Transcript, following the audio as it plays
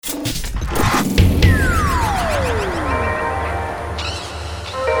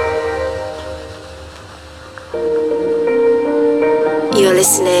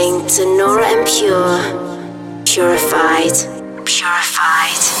listening to Nora En Pure, Purified.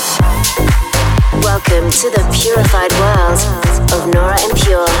 Welcome to the purified world of Nora En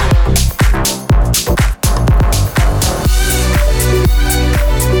Pure.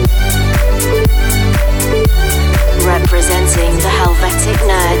 Representing the Helvetic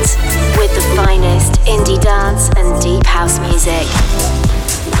Nerds with the finest indie dance and deep house music.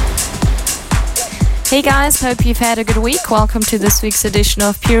 Hey guys, hope you've had a good week. Welcome to this week's edition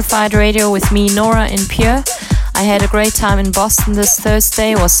of Purified Radio with me, Nora En Pure. I had a great time in Boston this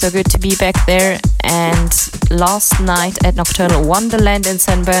Thursday. It was so good to be back there. And last night at Nocturnal Wonderland in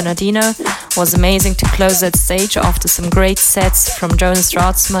San Bernardino was amazing to close that stage after some great sets from Jonas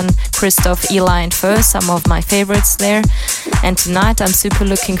Ratzmann, Christoph, Eli and Fur, some of my favorites there. And tonight I'm super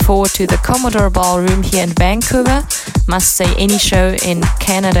looking forward to the Commodore Ballroom here in Vancouver. Must say any show in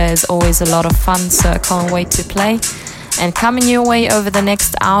Canada is always a lot of fun, so I can't wait to play. And coming your way over the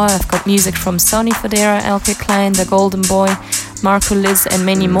next hour, I've got music from Sonny Fodera, LP Klein, The Golden Boy, Marco Liz and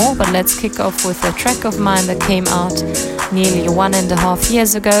many more. But let's kick off with a track of mine that came out nearly 1.5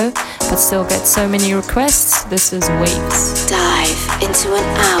 years ago, but still gets so many requests. This is Waves. Dive into an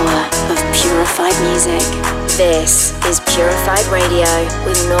hour of purified music. This is Purified Radio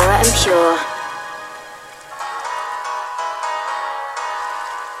with Nora En Pure.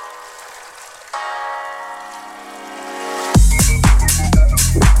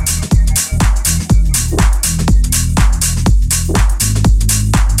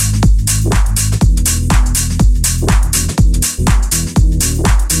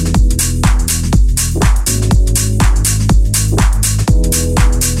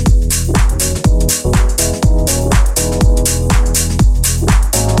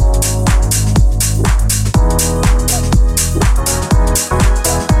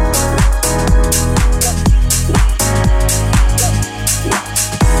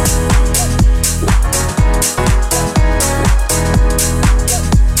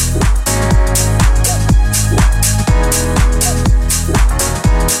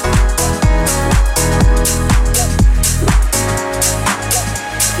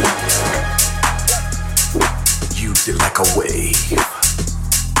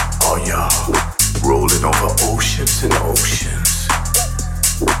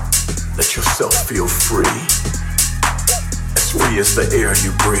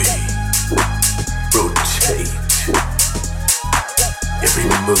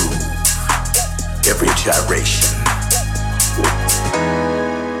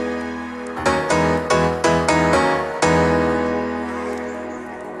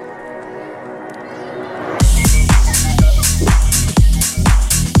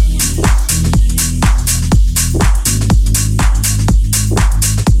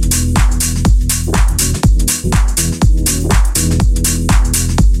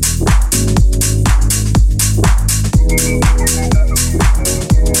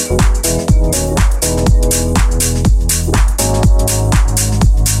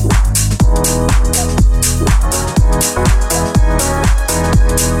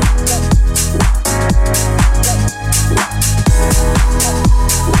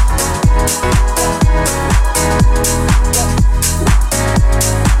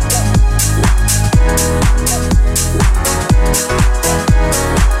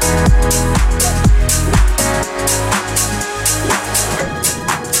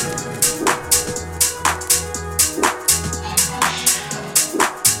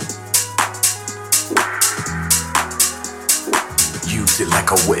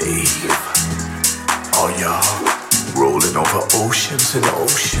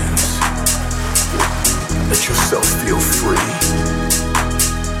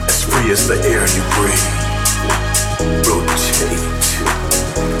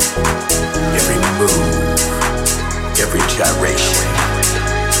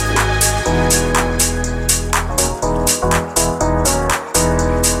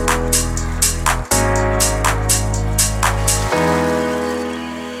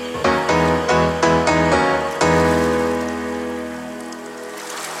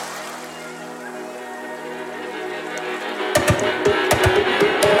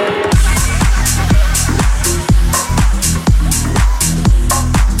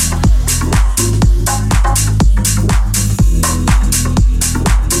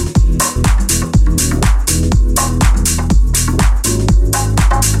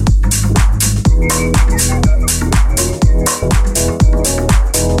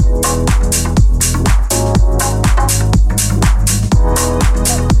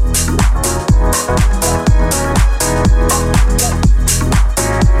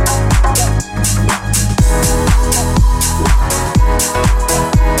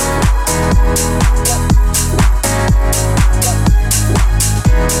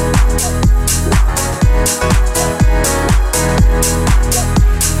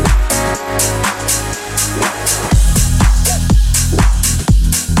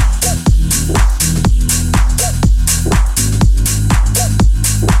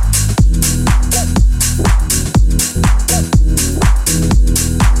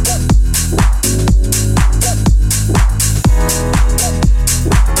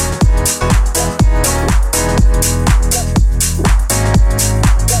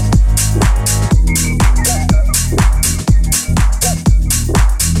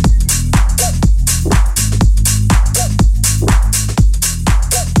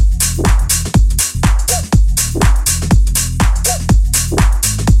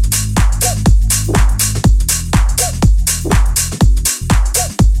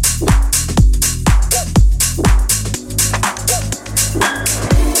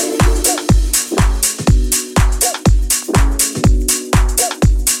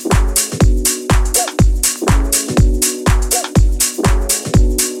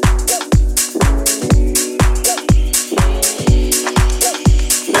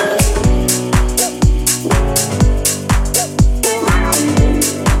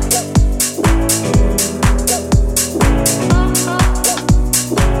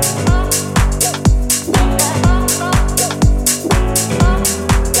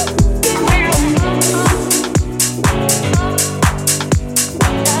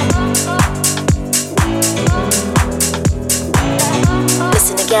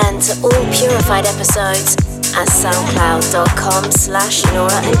 again to all Purified episodes at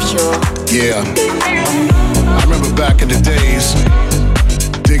soundcloud.com/NoraandPure. Yeah, I remember back in the days,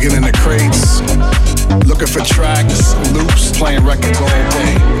 digging in the crates, looking for tracks, loops, playing records all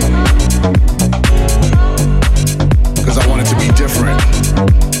day. Cause I wanted to be different.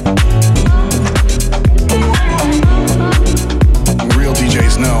 Real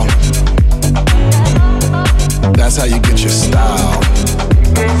DJs know that's how you get your style.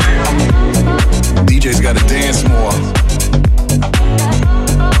 DJs gotta dance more,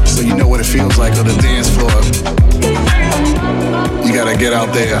 so you know what it feels like on the dance floor. You gotta get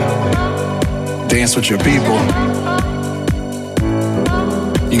out there, dance with your people.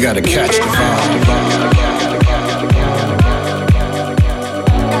 You gotta catch the vibe.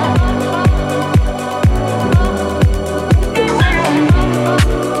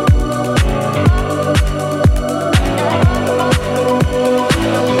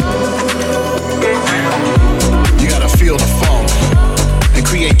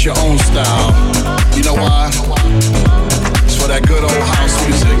 Create your own style. You know why? It's for that good old house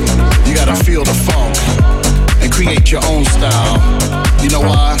music. You gotta feel the funk and create your own style. You know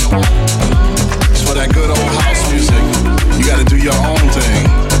why? It's for that good old house music. You gotta do your own thing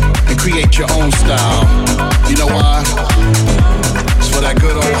and create your own style. You know why? It's for that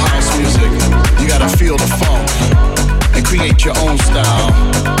good old house music. You gotta feel the funk and create your own style.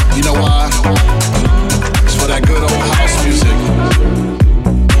 You know why? It's for that good old house music.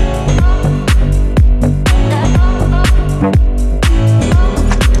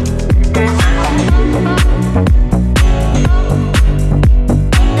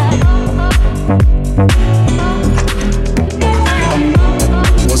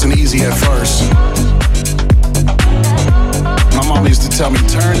 Wasn't easy at first. My mom used to tell me,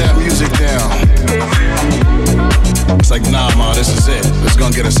 turn that music down. It's like, nah, ma, this is it. It's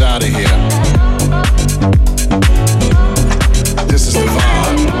gonna get us out of here. This is the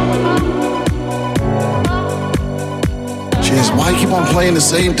vibe. She asked, why you keep on playing the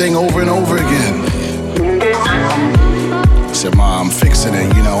same thing over and over again? I said, ma, I'm fixing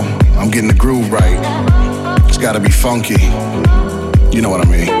it, you know. I'm getting the groove right. It's gotta be funky. You know what I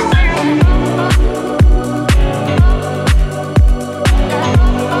mean.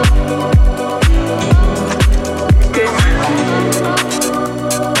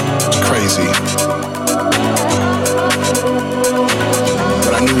 It's crazy.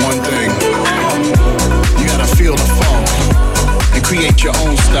 But I knew one thing. You gotta feel the funk and create your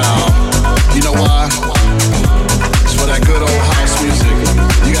own style. You know why? It's for that good old house music.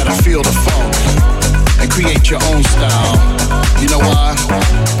 You gotta feel the funk and create your own style. You know why?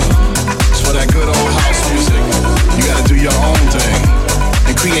 It's for that good old house music. You gotta do your own thing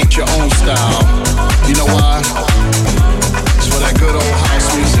and create your own style. You know why? It's for that good old house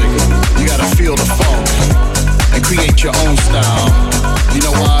music. You gotta feel the funk and create your own style. You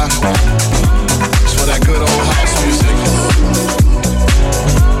know why? It's for that good old house music.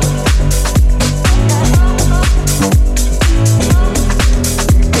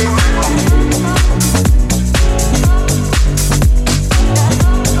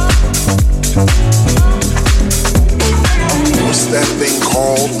 What's that thing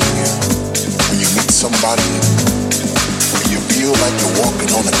called when you meet somebody and you feel like you're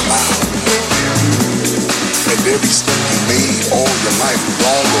walking on a cloud? And every step you made all your life,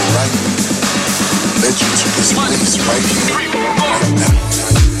 wrong or right, led you to this place right here, right now.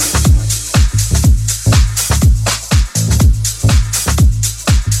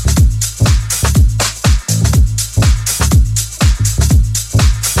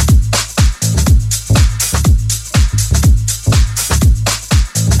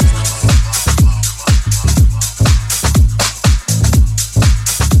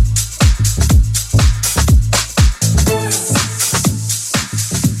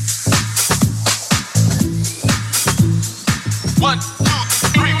 One, two,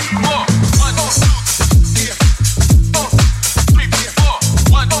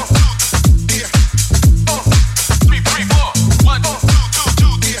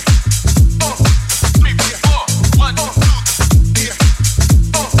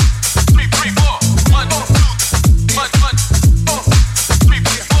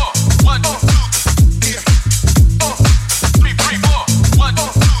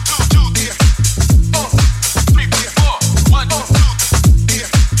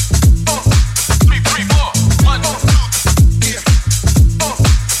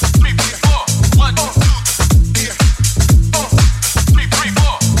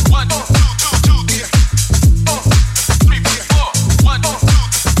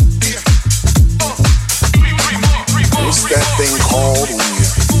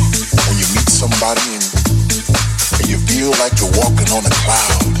 like you're walking on a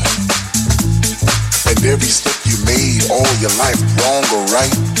cloud. And every step you made all your life, wrong or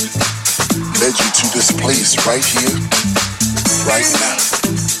right, led you to this place right here, right now.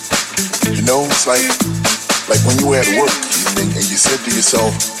 You know, it's like when you were at work and you said to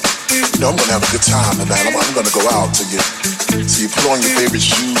yourself, you know, I'm gonna have a good time tonight. I'm gonna go out. So you put on your favorite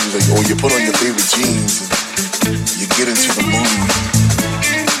shoes or you put on your favorite jeans and you get into the mood.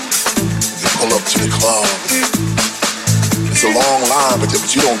 You pull up to the club. It's a long line, but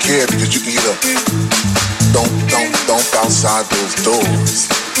you don't care because you can either don't outside those doors.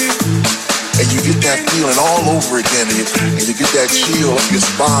 And you get that feeling all over again, and you get that chill up your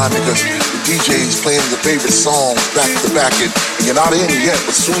spine because the DJ's playing your favorite songs back to back, and you're not in yet,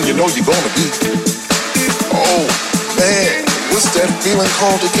 but soon you know you're gonna be. Oh man, what's that feeling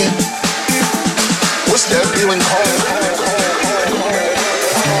called again? What's that feeling called?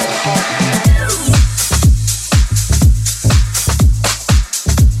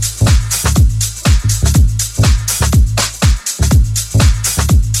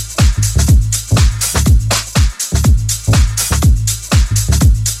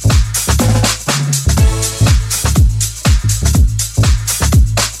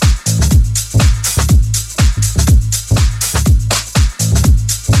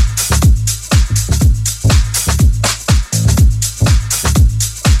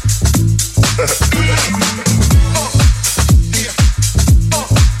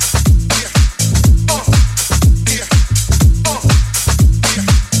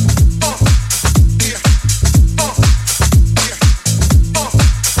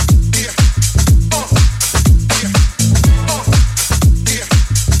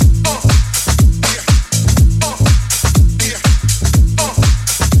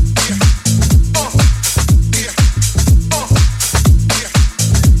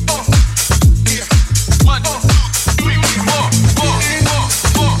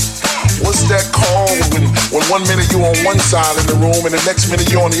 Side in the room and the next minute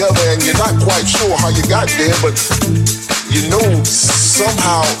you're on the other and you're not quite sure how you got there, but you know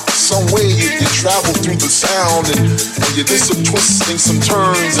somehow, some way you travel through the sound and you did some twists and some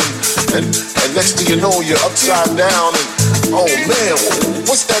turns and next thing you know you're upside down and oh man,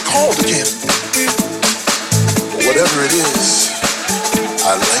 what's that called again? Whatever it is,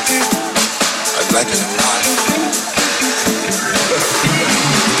 I like it. I like it a lot.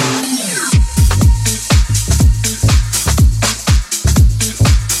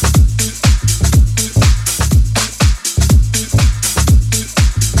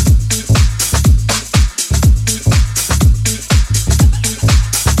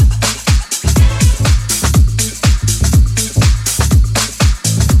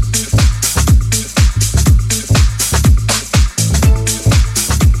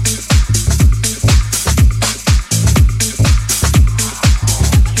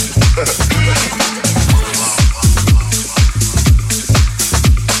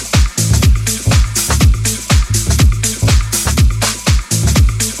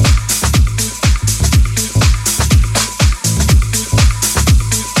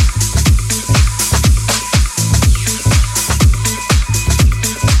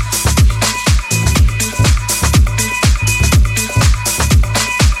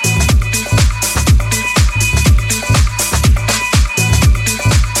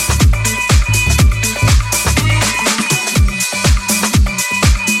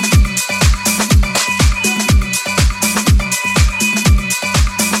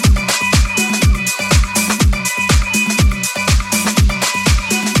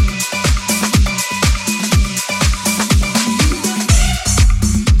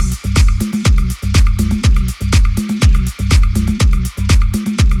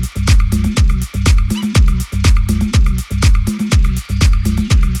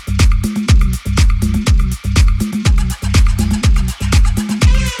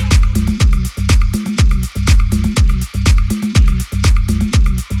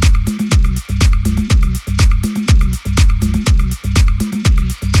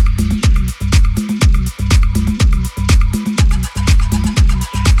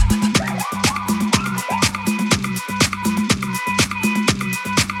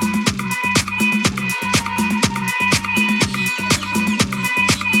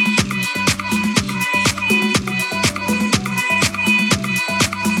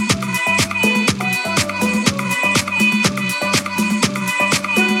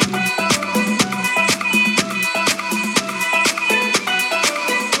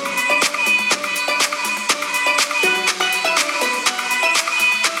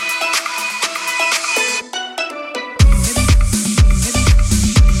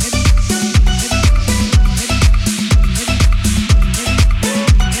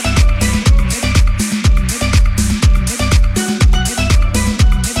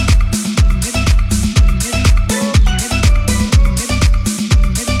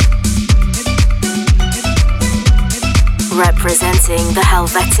 Celebrating the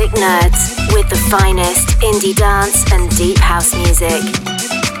Helvetic Nerds with the finest indie dance and deep house music.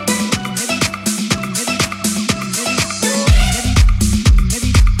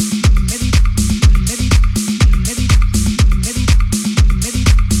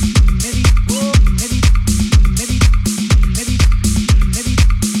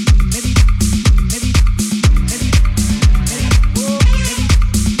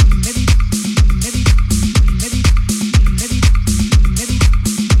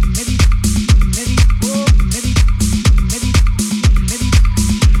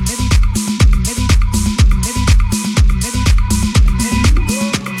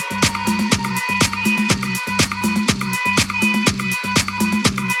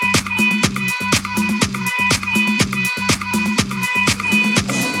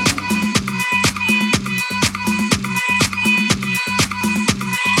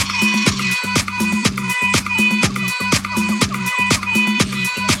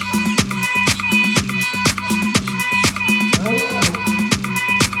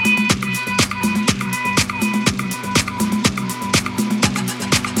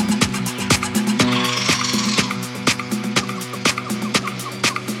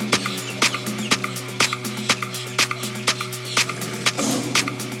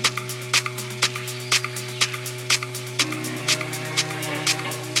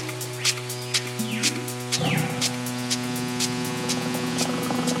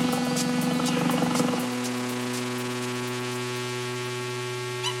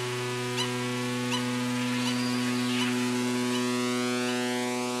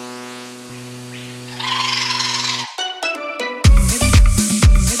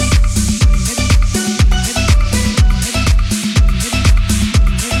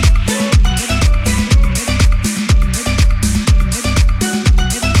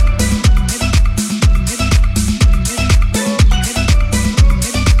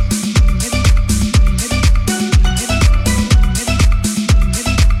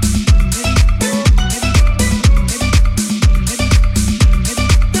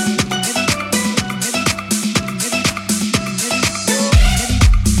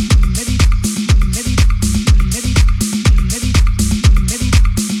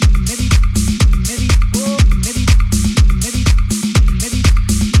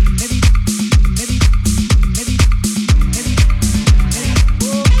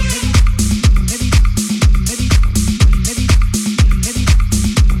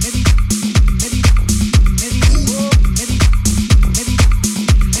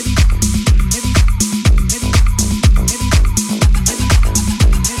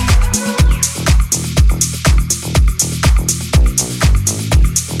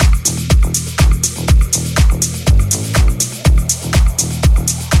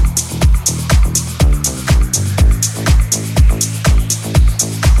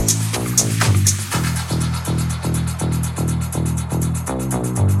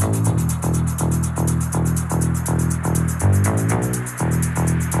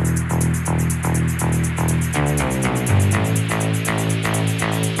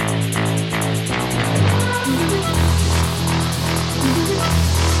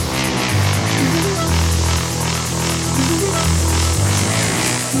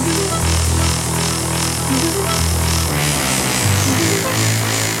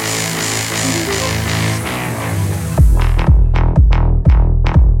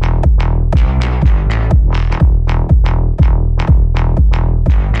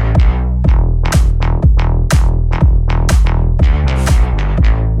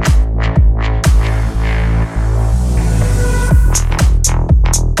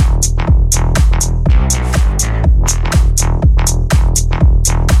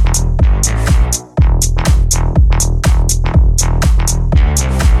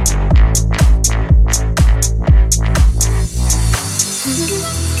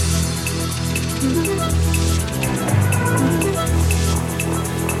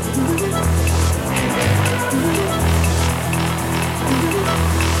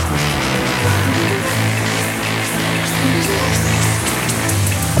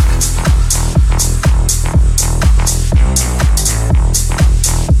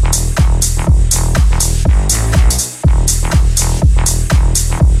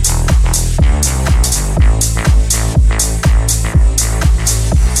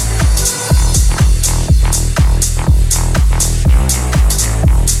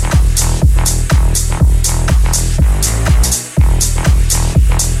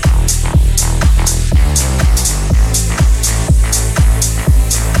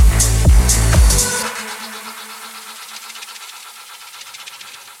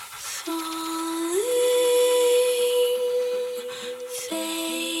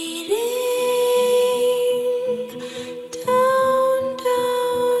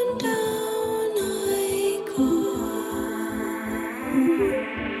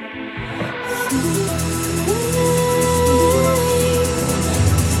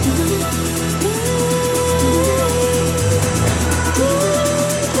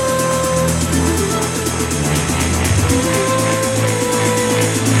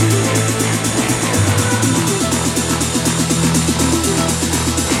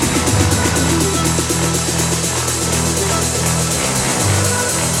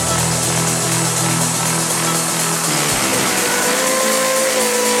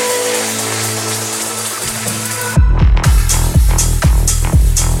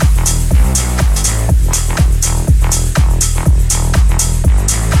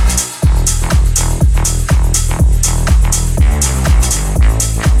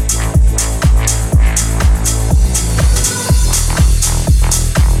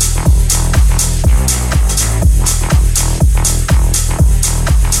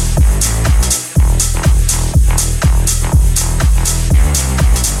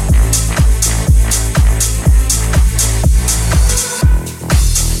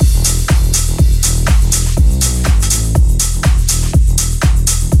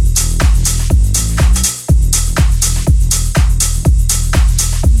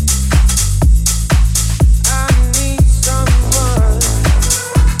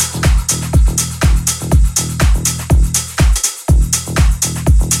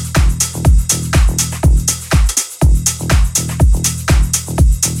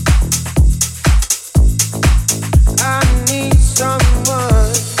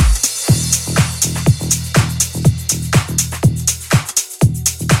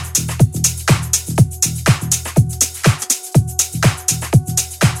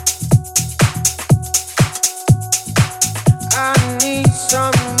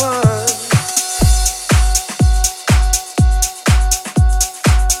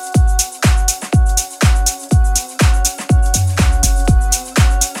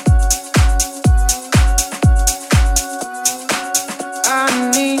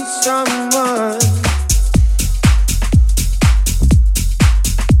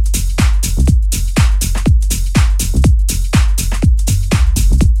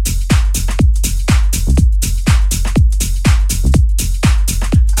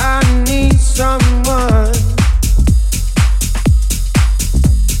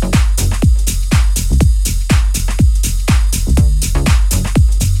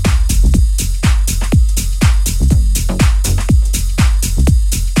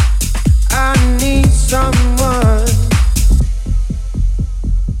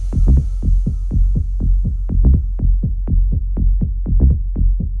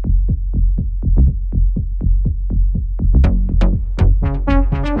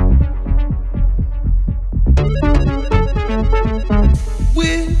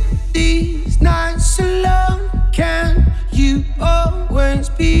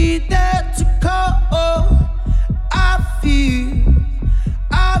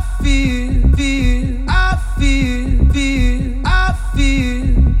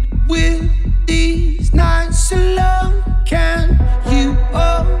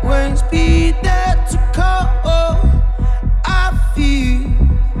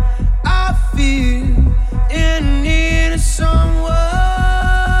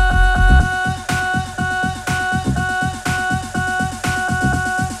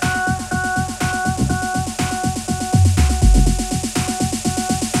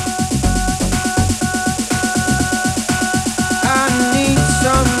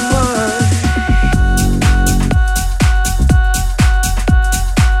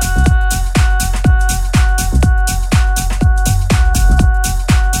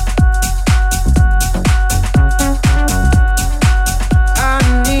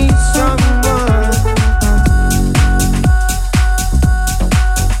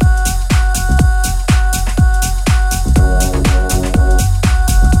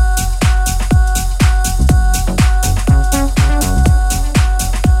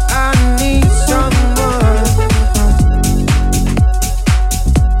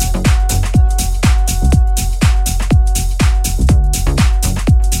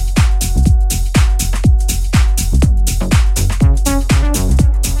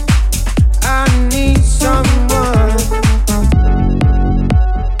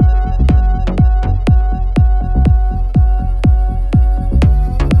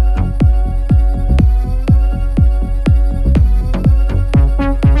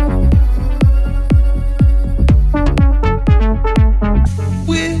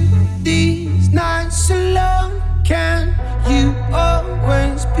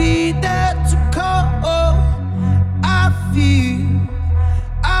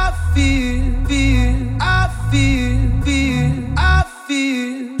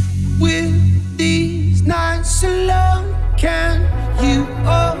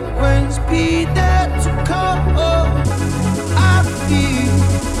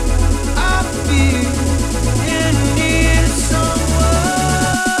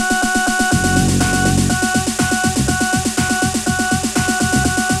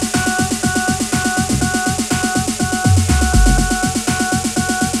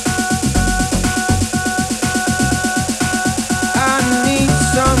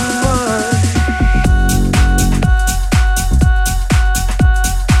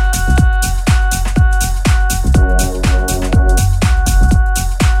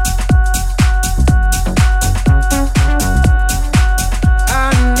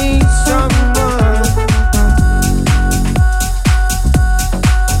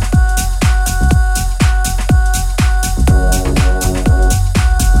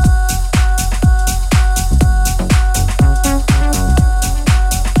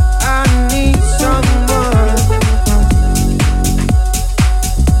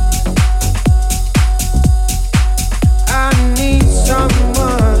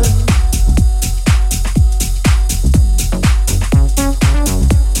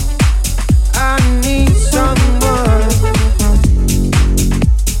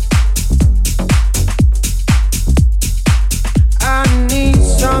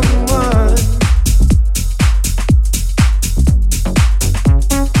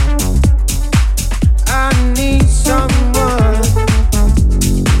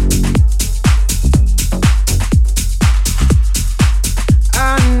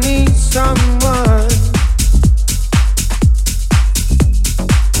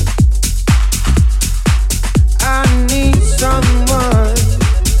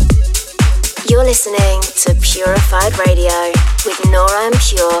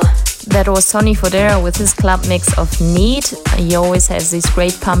 Pure. That was Sonny Fodera with his club mix of Need. He always has these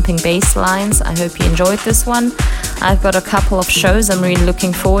great pumping bass lines. I hope you enjoyed this one. I've got a couple of shows I'm really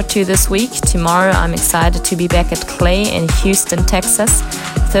looking forward to this week. Tomorrow I'm excited to be back at Clay in Houston, Texas.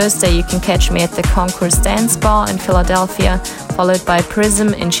 Thursday you can catch me at the Concourse Dance Bar in Philadelphia, followed by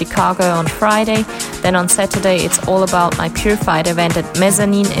Prism in Chicago on Friday. Then on Saturday it's all about my Purified event at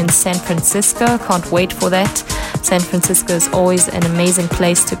Mezzanine in San Francisco. Can't wait for that. San Francisco is always an amazing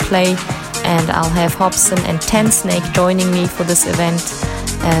place to play, and I'll have Hobson and Ten Snake joining me for this event,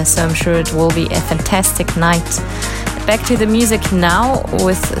 so I'm sure it will be a fantastic night. Back to the music now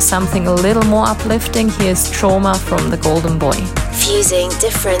with something a little more uplifting. Here's Trauma from the Golden Boy. Fusing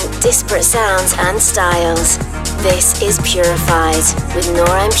different, disparate sounds and styles. This is Purified with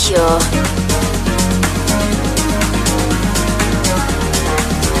Nora En Pure.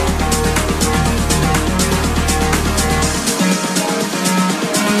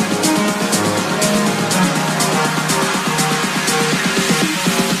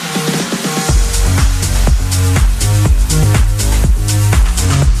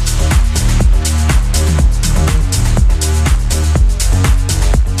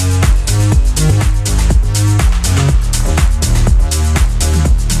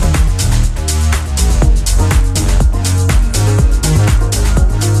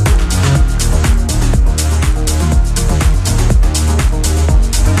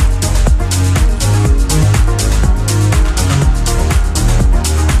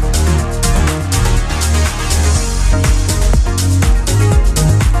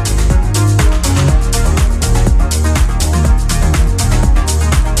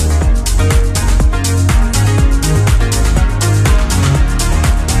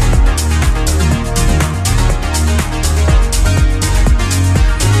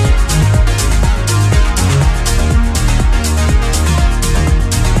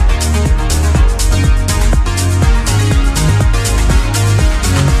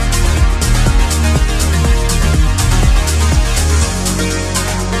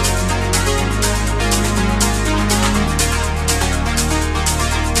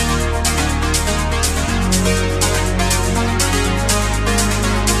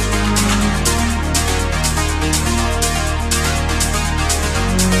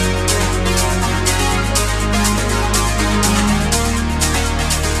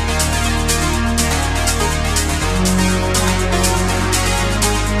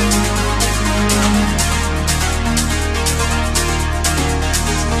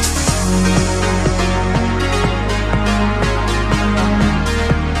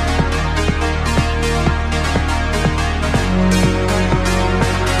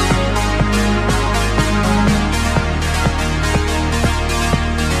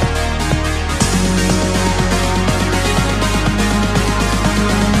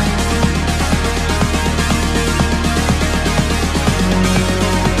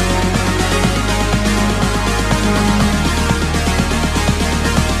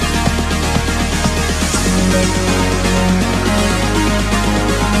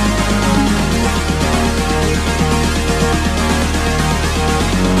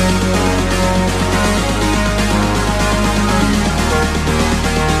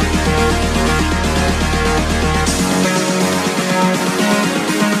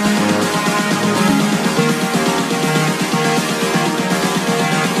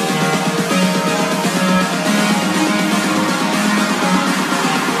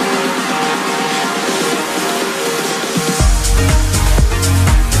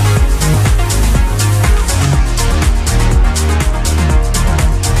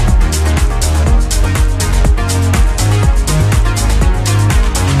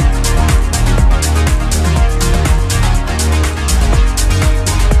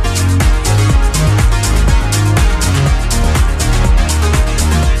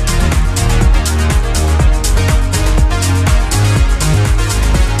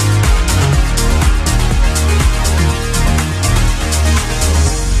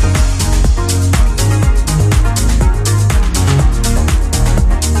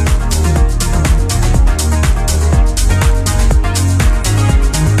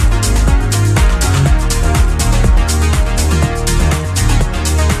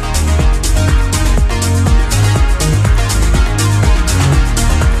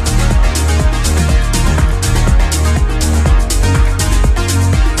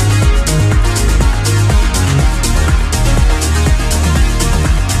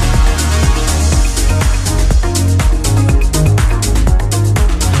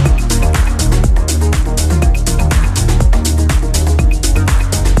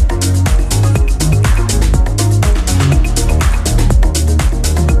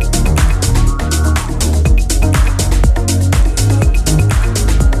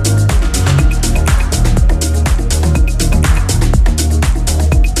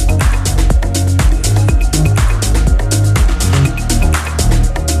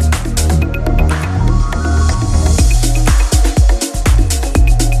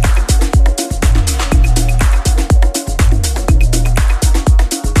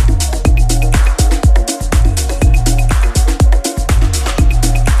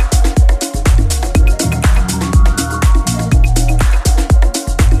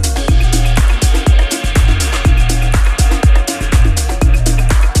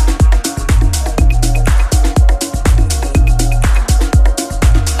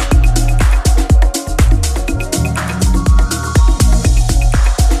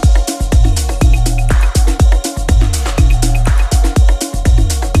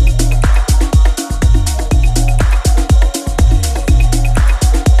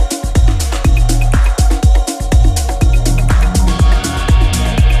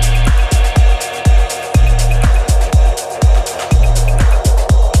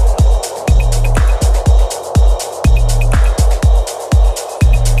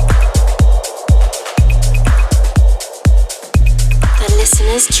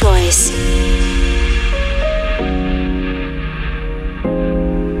 listener's choice.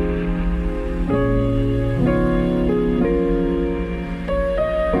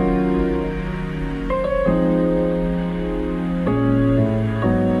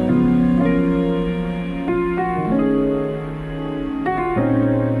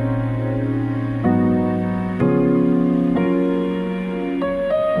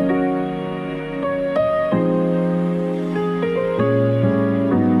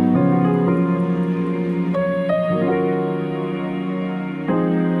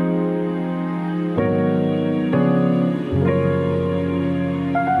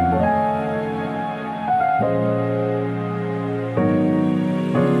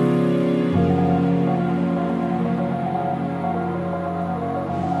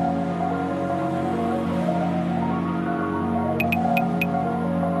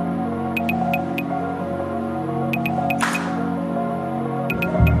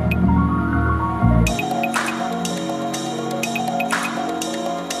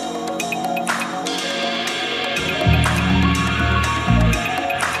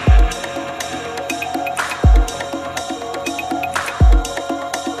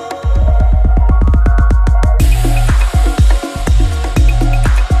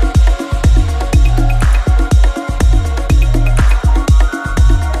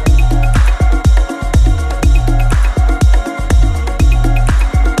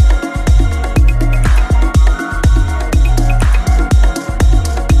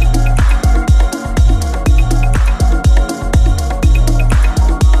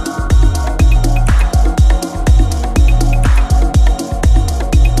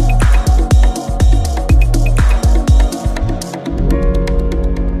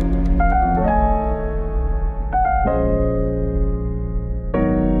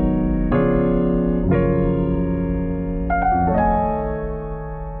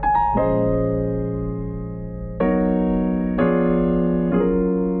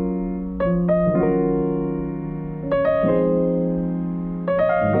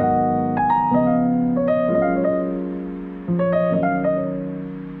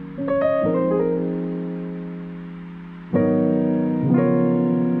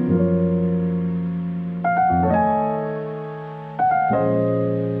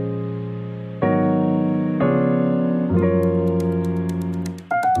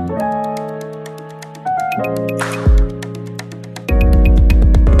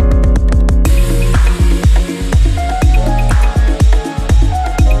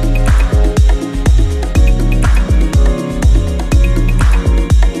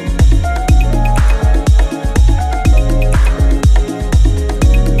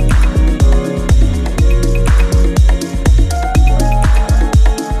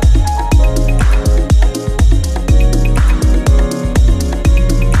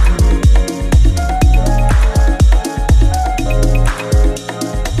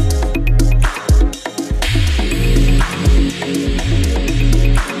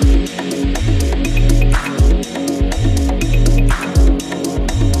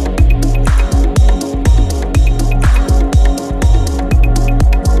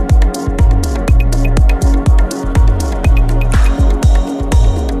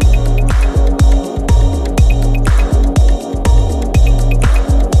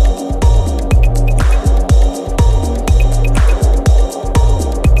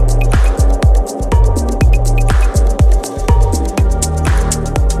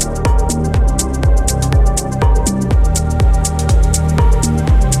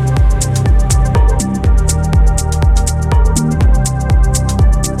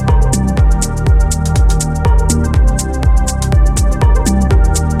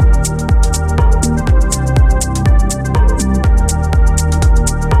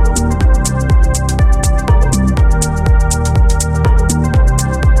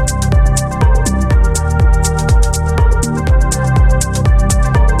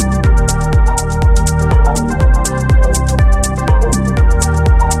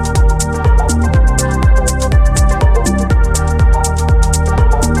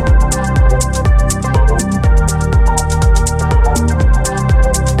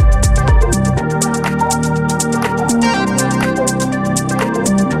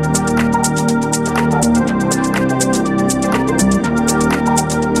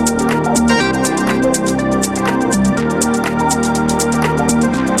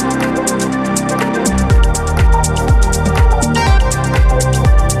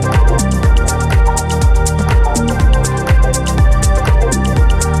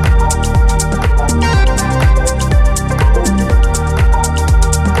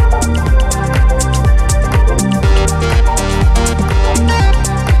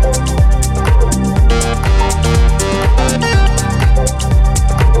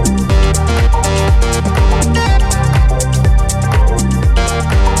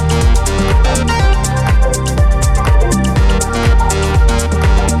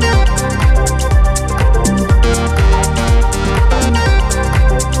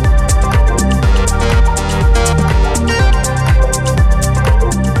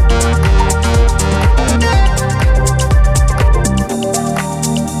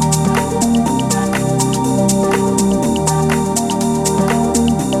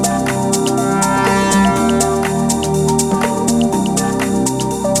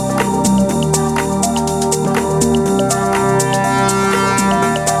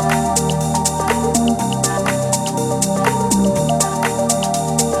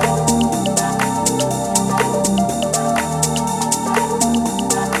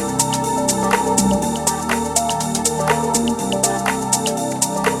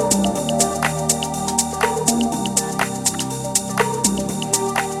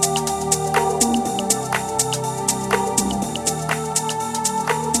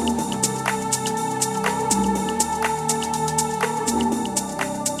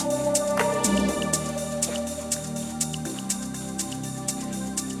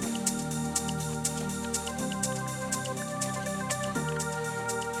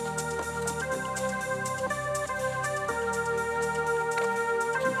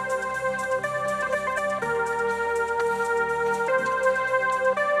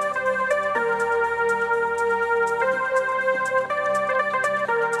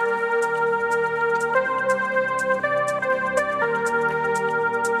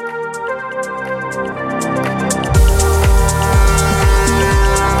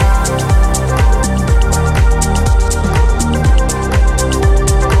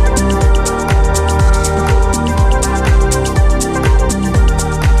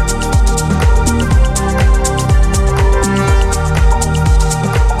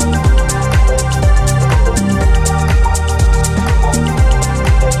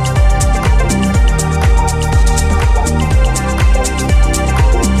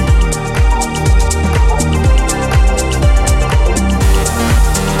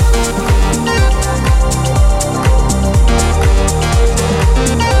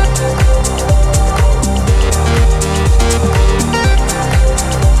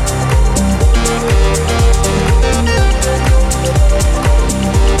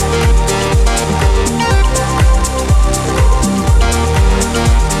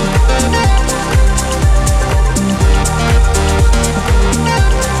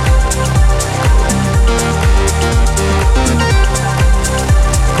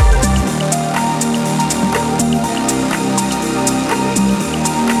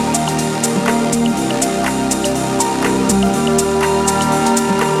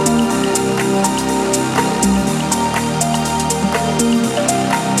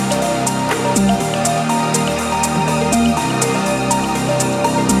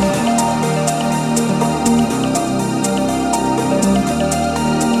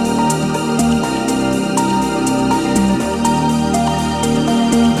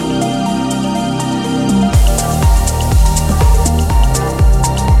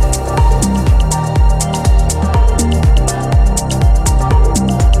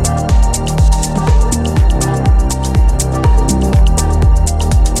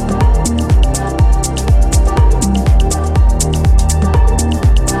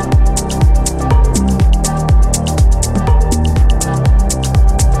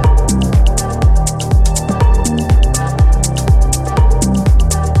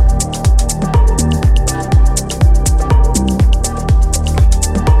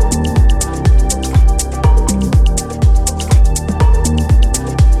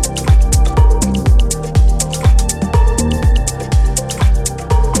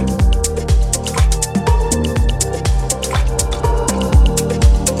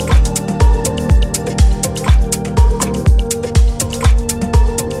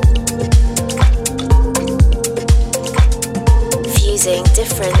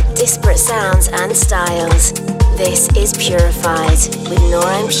 styles. This is Purified with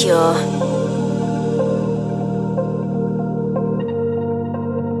Nora En Pure.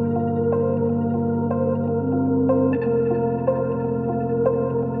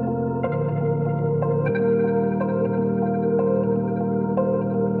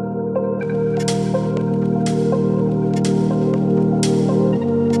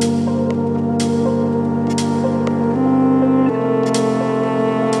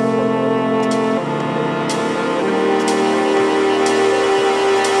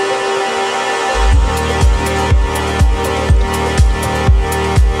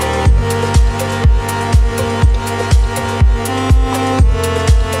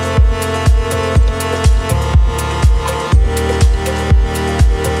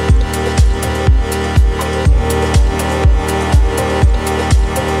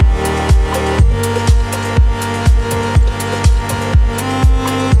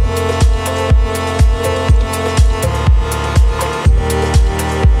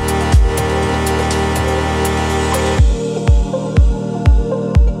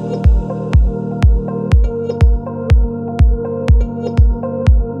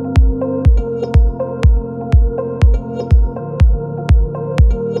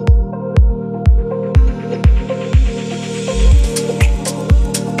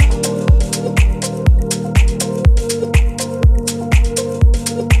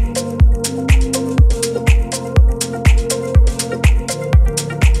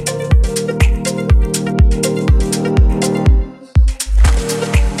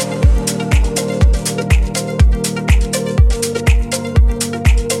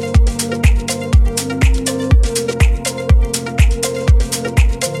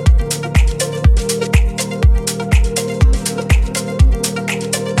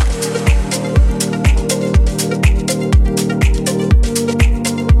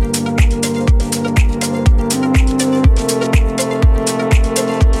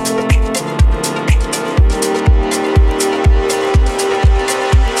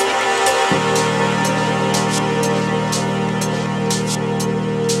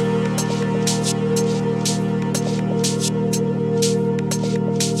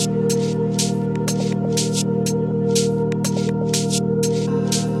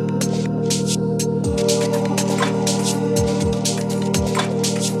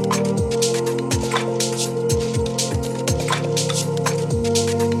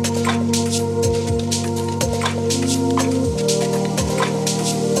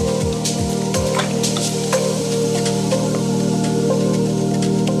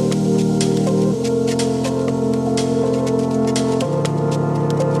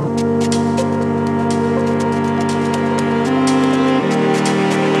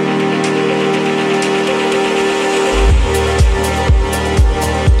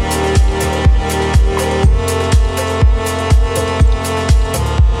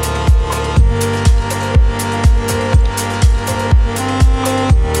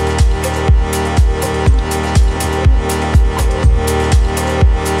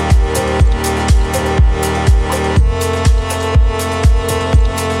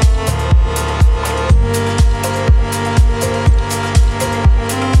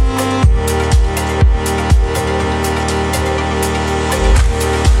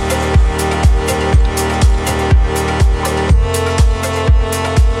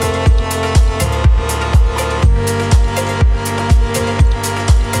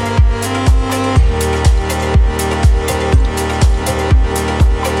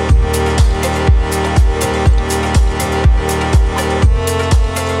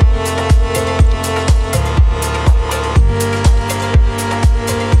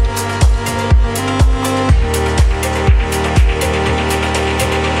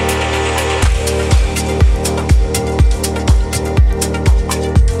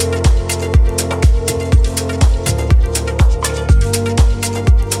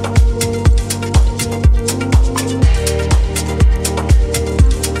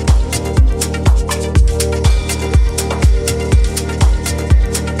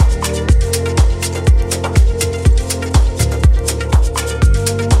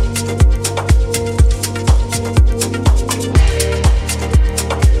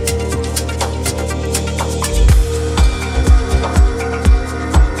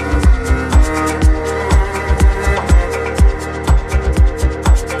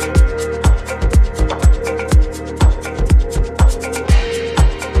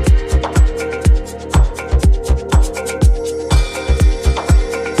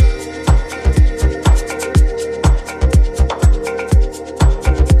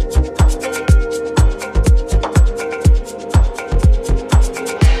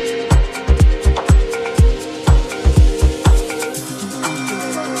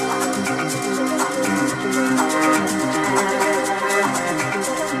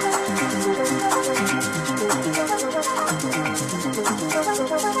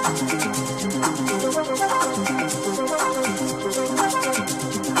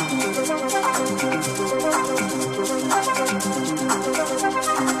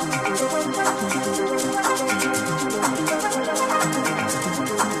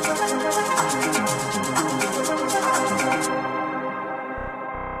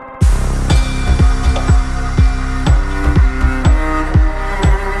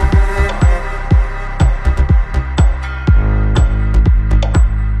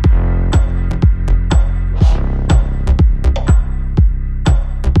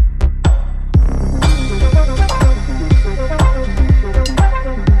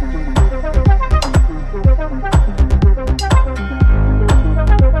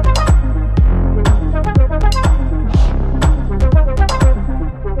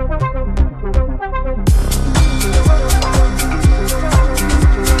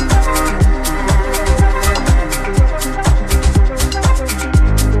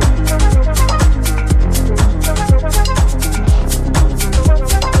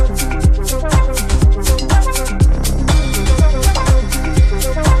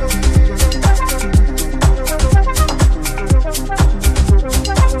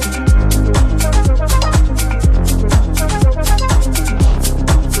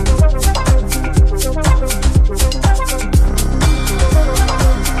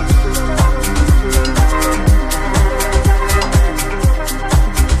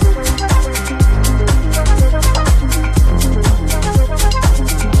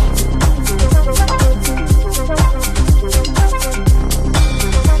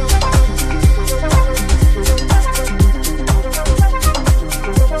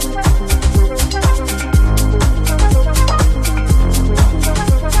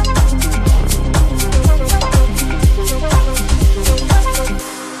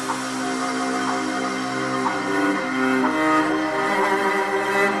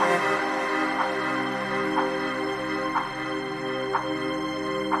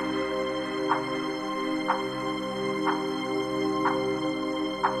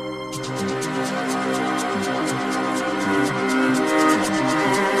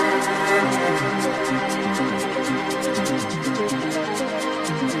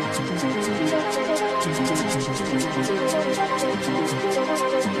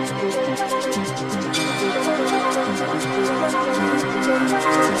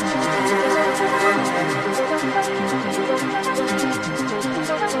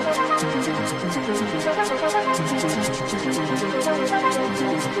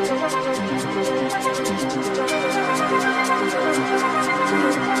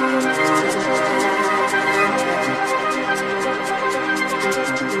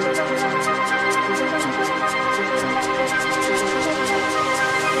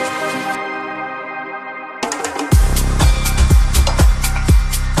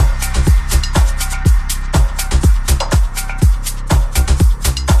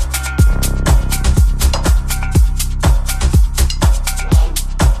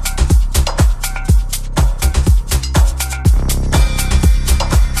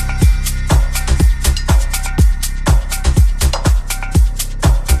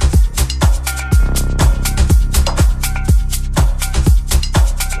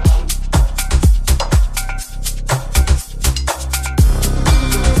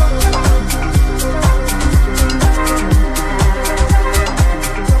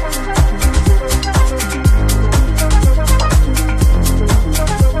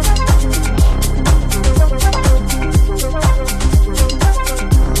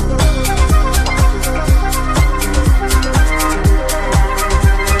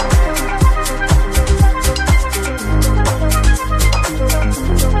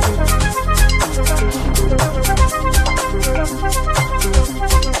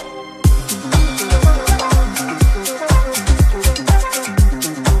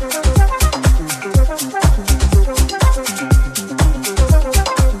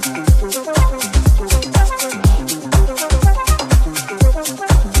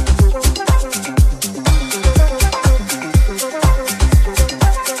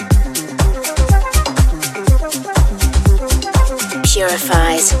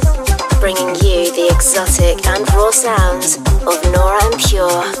 Purified, bringing you the exotic and raw sounds of Nora En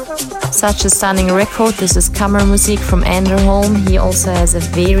Pure. Such a stunning record. This is Kammermusik from Anderholm. He also has a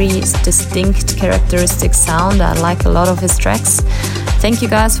very distinct, characteristic sound. I like a lot of his tracks. Thank you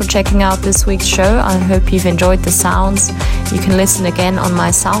guys for checking out this week's show. I hope you've enjoyed the sounds. You can listen again on my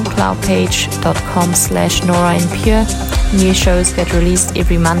SoundCloud page .com/Nora En Pure. New shows get released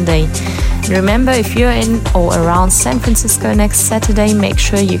every Monday. And remember, if you're in or around San Francisco next Saturday, make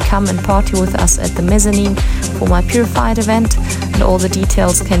sure you come and party with us at the Mezzanine for my Purified event. And all the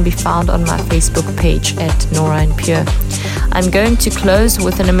details can be found on my Facebook page at Nora En Pure. I'm going to close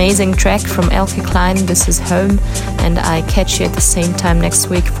with an amazing track from Elke Klein. This is Home, and I catch you at the same time next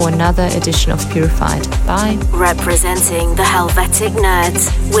week for another edition of Purified. Bye. Representing the Helvetic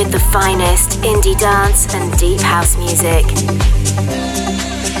Nerds with the finest indie dance and deep house music.